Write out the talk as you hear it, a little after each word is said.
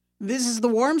This is the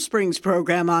Warm Springs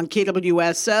program on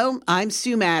KWSO. I'm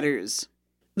Sue Matters.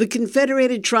 The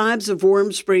Confederated Tribes of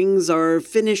Warm Springs are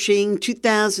finishing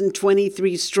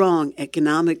 2023 strong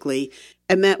economically,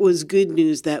 and that was good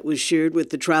news that was shared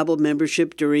with the tribal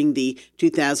membership during the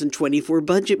 2024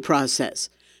 budget process.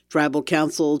 Tribal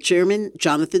Council Chairman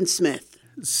Jonathan Smith.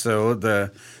 So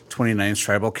the 29th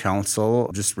Tribal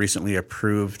Council just recently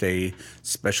approved a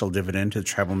special dividend to the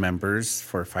tribal members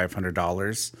for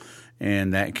 $500.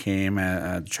 And that came,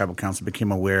 the Tribal Council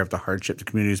became aware of the hardship the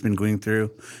community has been going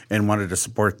through and wanted to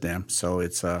support them. So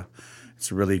it's a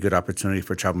really good opportunity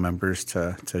for tribal members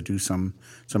to do some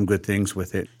good things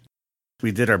with it.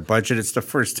 We did our budget. It's the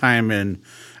first time in,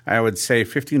 I would say,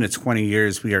 15 to 20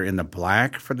 years we are in the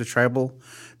black for the tribal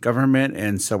government,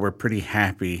 and so we're pretty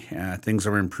happy. Things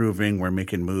are improving. We're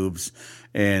making moves,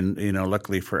 and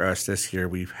luckily for us this year,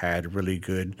 we've had really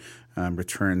good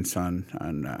returns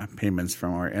on payments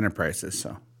from our enterprises.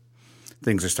 So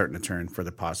things are starting to turn for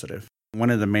the positive.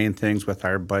 One of the main things with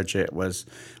our budget was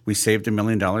we saved $1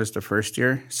 million the first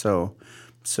year. So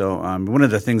one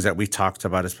of the things that we talked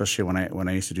about, especially when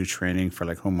I used to do training for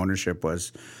like home ownership,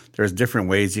 was there's different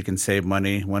ways you can save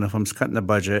money. One of them is cutting the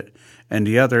budget, and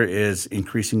the other is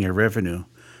increasing your revenue.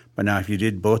 But now if you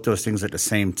did both those things at the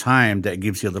same time, that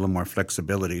gives you a little more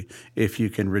flexibility. If you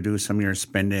can reduce some of your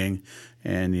spending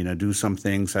and do some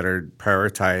things that are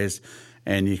prioritized,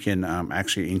 and you can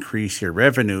actually increase your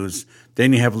revenues,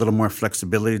 then you have a little more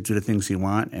flexibility to do the things you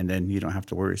want, and then you don't have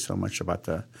to worry so much about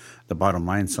the bottom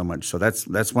line so much. So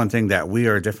that's one thing that we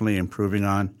are definitely improving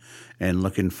on and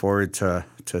looking forward to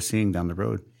seeing down the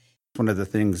road. One of the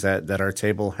things that our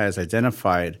table has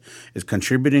identified is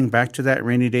contributing back to that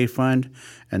rainy day fund,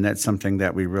 and that's something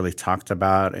that we really talked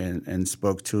about and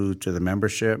spoke to the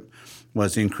membership,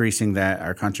 was increasing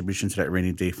our contribution to that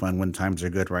rainy day fund when times are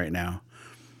good right now.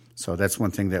 So that's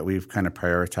one thing that we've kind of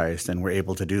prioritized and we're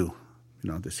able to do,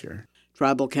 this year.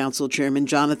 Tribal Council Chairman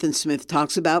Jonathan Smith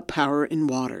talks about power and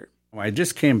water. I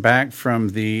just came back from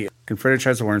the Confederated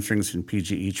Tribes of Warm Springs and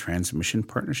PGE Transmission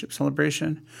Partnership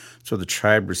Celebration. So the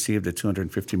tribe received a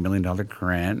 $250 million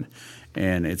grant,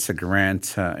 and it's a grant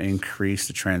to increase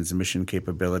the transmission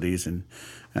capabilities and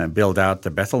build out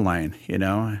the Bethel line,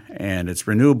 and it's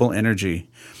renewable energy.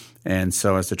 And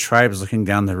so as the tribe is looking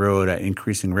down the road at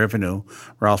increasing revenue,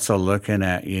 we're also looking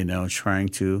at, trying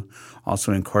to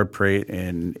also incorporate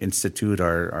and institute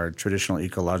our traditional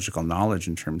ecological knowledge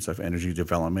in terms of energy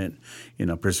development,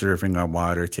 preserving our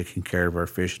water, taking care of our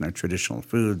fish and our traditional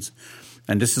foods.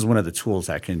 And this is one of the tools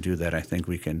that can do that. I think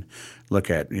we can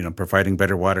look at, providing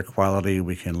better water quality.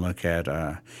 We can look at,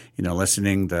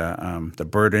 lessening the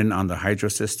burden on the hydro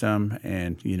system.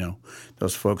 And,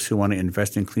 those folks who want to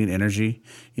invest in clean energy,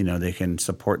 they can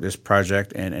support this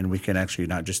project. And we can actually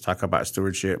not just talk about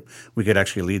stewardship. We could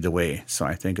actually lead the way. So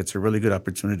I think it's a really good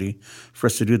opportunity for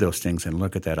us to do those things and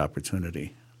look at that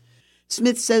opportunity.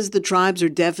 Smith says the tribes are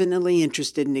definitely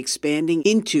interested in expanding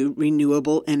into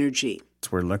renewable energy.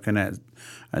 We're looking at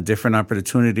different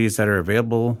opportunities that are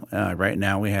available. Right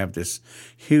now, we have this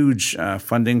huge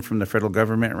funding from the federal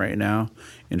government right now,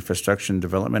 Infrastructure and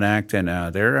Development Act, and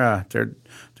they're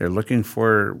looking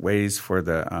for ways for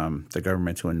the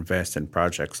government to invest in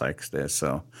projects like this.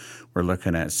 So we're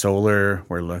looking at solar.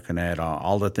 We're looking at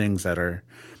all the things that are,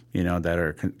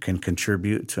 can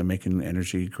contribute to making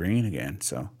energy green again.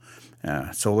 So.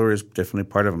 Solar is definitely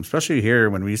part of them, especially here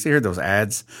when we used to hear those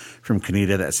ads from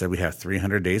Canada that said we have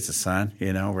 300 days of sun.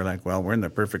 We're like, well, we're in the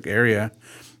perfect area,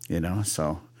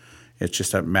 so it's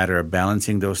just a matter of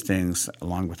balancing those things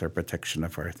along with our protection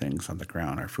of our things on the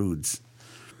ground, our foods.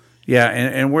 Yeah,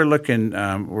 and we're looking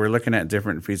at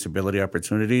different feasibility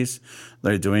opportunities.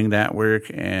 They're doing that work,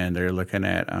 and they're looking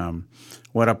at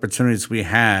what opportunities we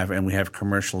have, and we have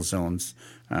commercial zones.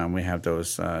 We have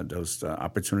those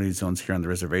opportunity zones here on the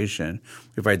reservation.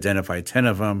 We've identified 10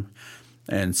 of them.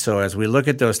 And so as we look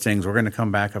at those things, we're going to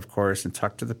come back, of course, and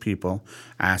talk to the people,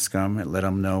 ask them, and let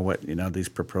them know what, these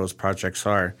proposed projects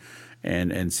are.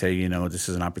 And say, this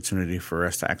is an opportunity for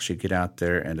us to actually get out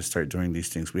there and to start doing these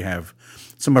things. We have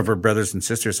some of our brothers and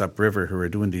sisters upriver who are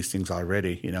doing these things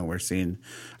already. We're seeing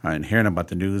and hearing about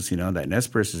the news, that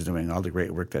Nespers is doing all the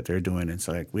great work that they're doing. And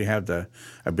so we have the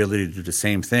ability to do the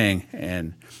same thing,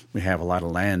 and we have a lot of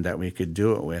land that we could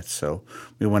do it with. So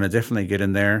we want to definitely get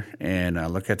in there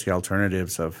and look at the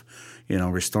alternatives of,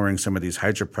 restoring some of these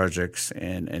hydro projects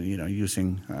and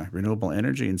using renewable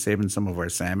energy and saving some of our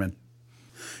salmon.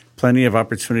 Plenty of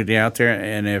opportunity out there,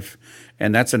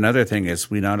 and that's another thing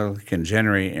is we not only can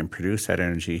generate and produce that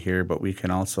energy here, but we can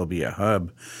also be a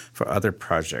hub for other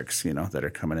projects, that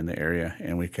are coming in the area,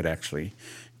 and we could actually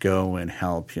go and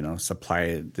help,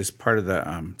 supply this part of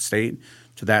the state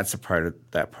So that's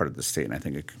that part of the state, and I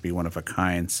think it could be one of a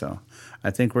kind. So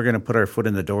I think we're going to put our foot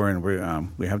in the door, and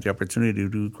we have the opportunity to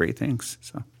do great things.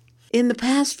 So in the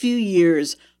past few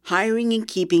years, hiring and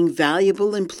keeping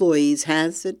valuable employees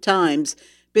has, at times,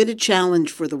 been a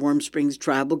challenge for the Warm Springs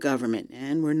tribal government,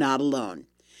 and we're not alone.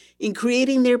 In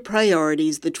creating their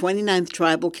priorities, the 29th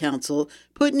Tribal Council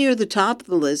put near the top of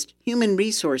the list human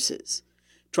resources.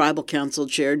 Tribal Council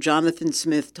Chair Jonathan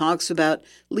Smith talks about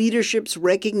leadership's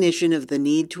recognition of the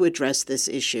need to address this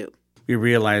issue. We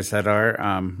realize that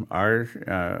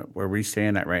our where we're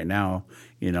staying at right now,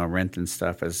 rent and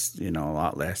stuff is, a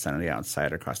lot less than the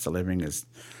outside. Our cost of living is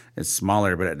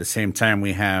smaller, but at the same time,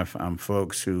 we have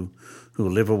folks who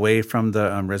live away from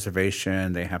the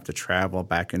reservation. They have to travel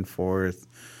back and forth.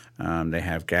 They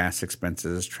have gas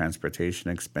expenses, transportation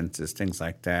expenses, things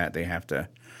like that. They have to.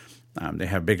 They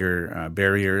have bigger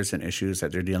barriers and issues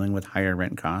that they're dealing with, higher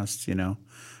rent costs,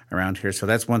 around here. So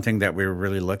that's one thing that we're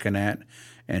really looking at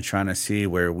and trying to see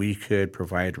where we could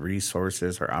provide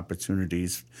resources or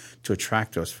opportunities to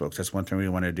attract those folks. That's one thing we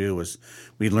want to do. Was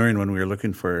we learned when we were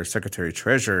looking for Secretary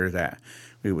Treasurer that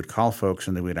we would call folks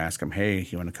and then we'd ask them, hey,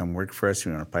 you want to come work for us?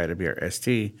 You want to apply to be our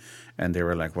ST? And they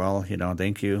were like, well,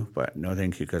 thank you, but no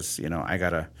thank you, because,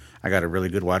 I got a really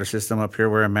good water system up here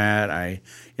where I'm at. I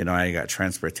got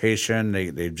transportation.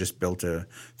 They've just built a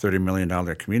 $30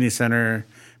 million community center.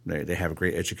 They have a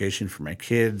great education for my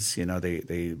kids.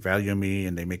 They value me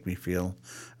and they make me feel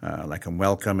like I'm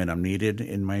welcome and I'm needed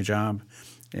in my job.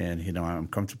 And, I'm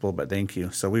comfortable, but thank you.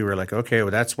 So we were like, okay,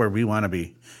 well, that's where we want to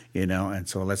be, and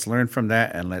so let's learn from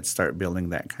that and let's start building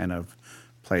that kind of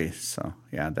place. So,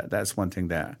 yeah, that's one thing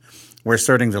that we're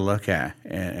starting to look at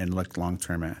and look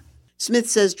long-term at. Smith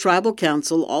says Tribal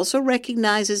Council also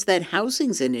recognizes that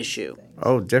housing's an issue.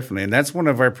 Oh, definitely. And that's one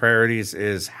of our priorities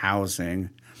is housing.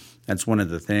 That's one of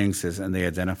the things and they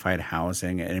identified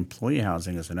housing, and employee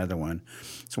housing is another one.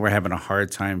 So we're having a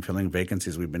hard time filling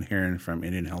vacancies. We've been hearing from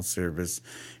Indian Health Service,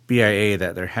 BIA,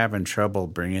 that they're having trouble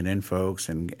bringing in folks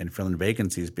and filling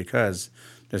vacancies because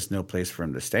there's no place for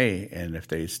them to stay. And if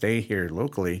they stay here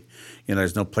locally,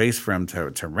 there's no place for them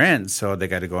to rent. So they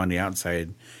got to go on the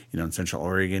outside, in Central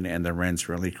Oregon, and the rent's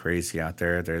really crazy out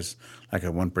there. There's like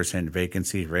a 1%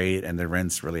 vacancy rate, and the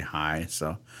rent's really high.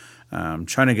 So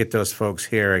trying to get those folks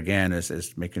here again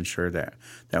is making sure that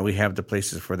we have the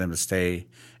places for them to stay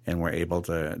and we're able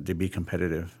to be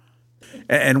competitive.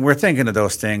 And we're thinking of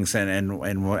those things, and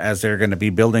as they're going to be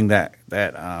building that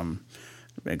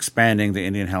expanding the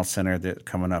Indian Health Center that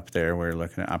coming up there, we're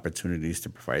looking at opportunities to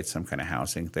provide some kind of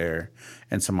housing there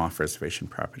and some off-reservation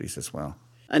properties as well.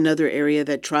 Another area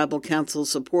that Tribal Council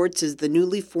supports is the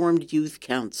newly formed Youth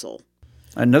Council.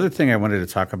 Another thing I wanted to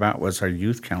talk about was our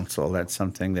Youth Council. That's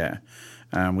something that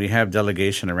we have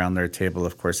delegation around their table,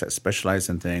 of course, that specialize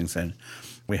in things. And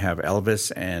we have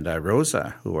Elvis and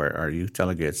Rosa, who are our youth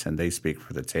delegates, and they speak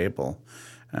for the table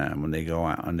when they go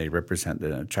out and they represent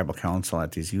the Tribal Council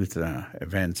at these youth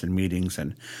events and meetings.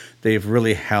 And they've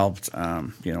really helped,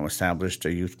 establish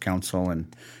the Youth Council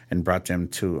and brought them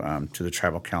to the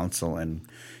Tribal Council and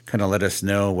kind of let us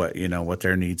know what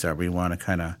their needs are. We want to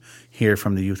kind of hear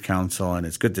from the Youth Council, and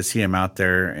it's good to see them out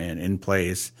there and in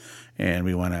place. And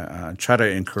we want to try to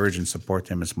encourage and support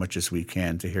them as much as we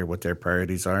can to hear what their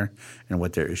priorities are and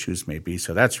what their issues may be.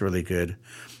 So that's really good.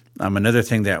 Another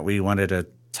thing that we wanted to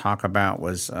talk about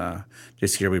was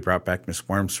this year we brought back Miss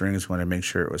Warm Springs. We wanted to make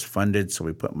sure it was funded, so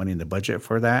we put money in the budget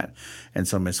for that. And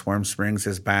so Miss Warm Springs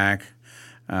is back.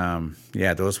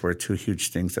 Those were two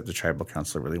huge things that the Tribal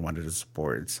Council really wanted to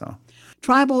support. So,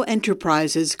 tribal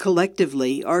enterprises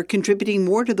collectively are contributing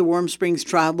more to the Warm Springs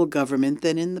tribal government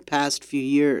than in the past few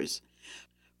years.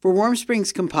 For Warm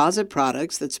Springs Composite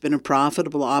Products, that's been a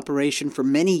profitable operation for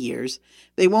many years,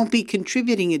 they won't be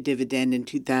contributing a dividend in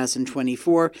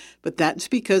 2024, but that's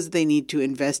because they need to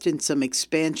invest in some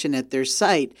expansion at their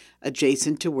site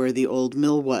adjacent to where the old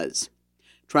mill was.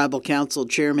 Tribal Council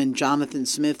Chairman Jonathan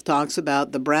Smith talks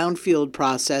about the brownfield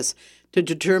process to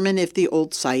determine if the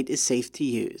old site is safe to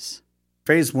use.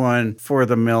 Phase one for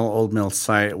the old mill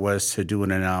site was to do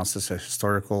an analysis, a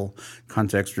historical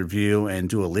context review, and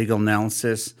do a legal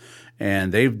analysis.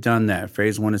 And they've done that.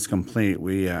 Phase one is complete.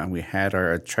 We had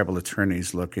our tribal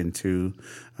attorneys look into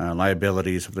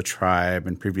liabilities of the tribe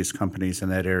and previous companies in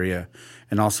that area,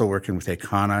 and also working with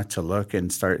ACANA to look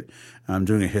and start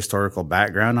doing a historical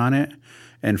background on it.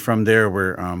 And from there,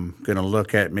 we're going to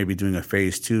look at maybe doing a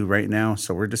phase two right now.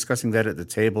 So we're discussing that at the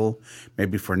table,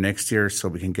 maybe for next year, so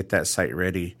we can get that site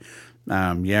ready.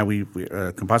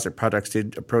 Composite Products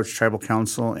did approach Tribal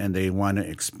Council, and they want to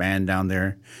expand down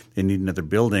there. They need another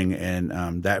building,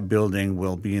 and that building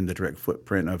will be in the direct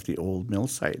footprint of the old mill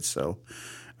site. So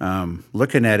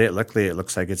looking at it, luckily it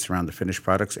looks like it's around the finished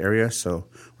products area, so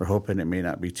we're hoping it may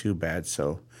not be too bad.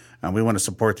 So we want to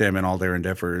support them in all their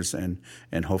endeavors, and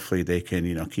hopefully they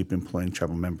can keep employing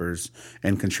tribal members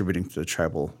and contributing to the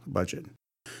tribal budget.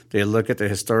 They look at the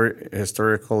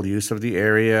historical use of the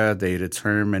area. They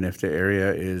determine if the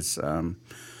area is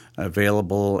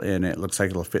available and it looks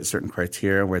like it'll fit certain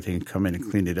criteria where they can come in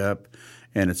and clean it up.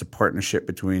 And it's a partnership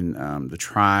between the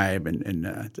tribe and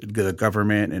the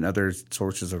government and other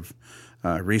sources of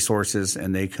resources.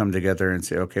 And they come together and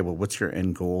say, okay, well, what's your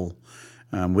end goal?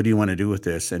 What do you want to do with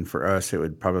this? And for us, it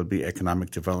would probably be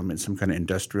economic development, some kind of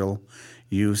industrial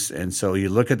use. And so you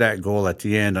look at that goal at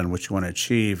the end on what you want to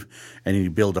achieve, and you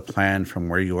build a plan from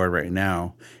where you are right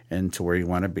now and to where you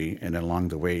want to be. And along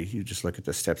the way, you just look at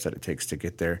the steps that it takes to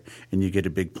get there, and you get a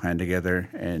big plan together,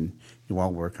 and you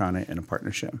all work on it in a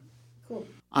partnership. Cool.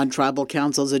 On Tribal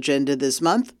Council's agenda this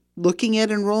month, looking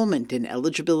at enrollment and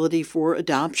eligibility for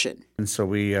adoption. And so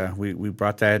we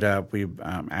brought that up. We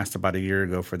asked about a year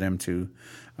ago for them to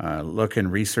look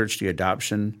and research the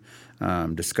adoption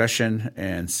discussion.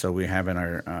 And so we have in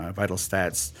our Vital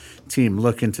Stats team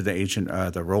look into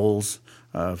the roles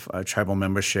of tribal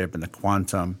membership and the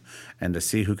quantum, and to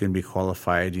see who can be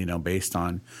qualified, based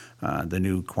on the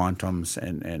new quantums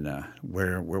and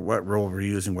what role we're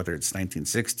using, whether it's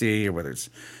 1960 or whether it's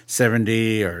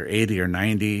 70 or 80 or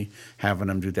 90, having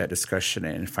them do that discussion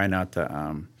and find out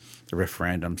the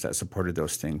referendums that supported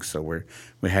those things. So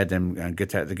we had them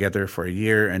get that together for a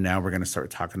year, and now we're going to start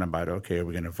talking about, okay, are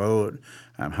we going to vote?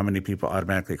 How many people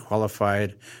automatically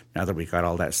qualified? Now that we got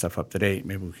all that stuff up to date,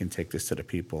 maybe we can take this to the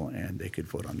people and they could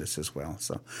vote on this as well.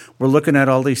 So we're looking at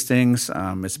all these things.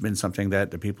 It's been something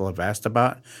that the people have asked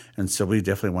about, and so we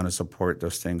definitely want to support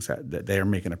those things that they are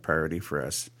making a priority for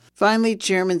us. Finally,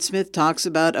 Chairman Smith talks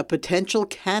about a potential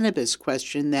cannabis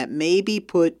question that may be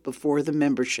put before the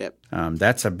membership.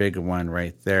 That's a big one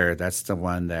right there. That's the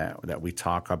one that we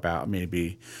talk about,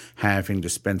 maybe having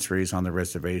dispensaries on the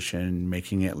reservation,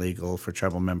 making it legal for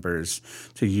tribal members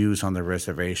to use on the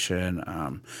reservation,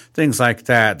 things like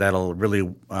that that'll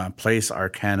really place our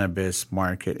cannabis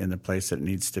market in the place that it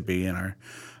needs to be in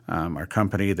our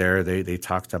company there. They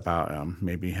talked about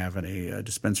maybe having a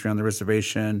dispensary on the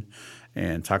reservation,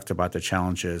 and talked about the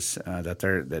challenges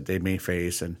that they may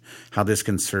face and how this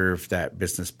can serve that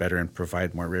business better and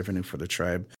provide more revenue for the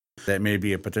tribe. That may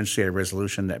be potentially a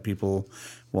resolution that people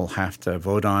will have to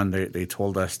vote on. They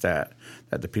told us that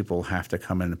the people have to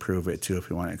come and approve it too if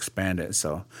we want to expand it.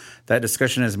 So that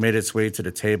discussion has made its way to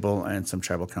the table, and some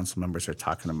tribal council members are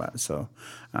talking about it. So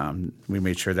we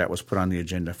made sure that was put on the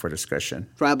agenda for discussion.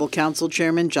 Tribal Council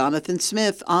Chairman Jonathan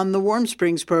Smith on the Warm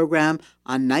Springs program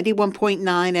on 91.9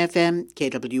 FM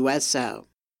KWSO.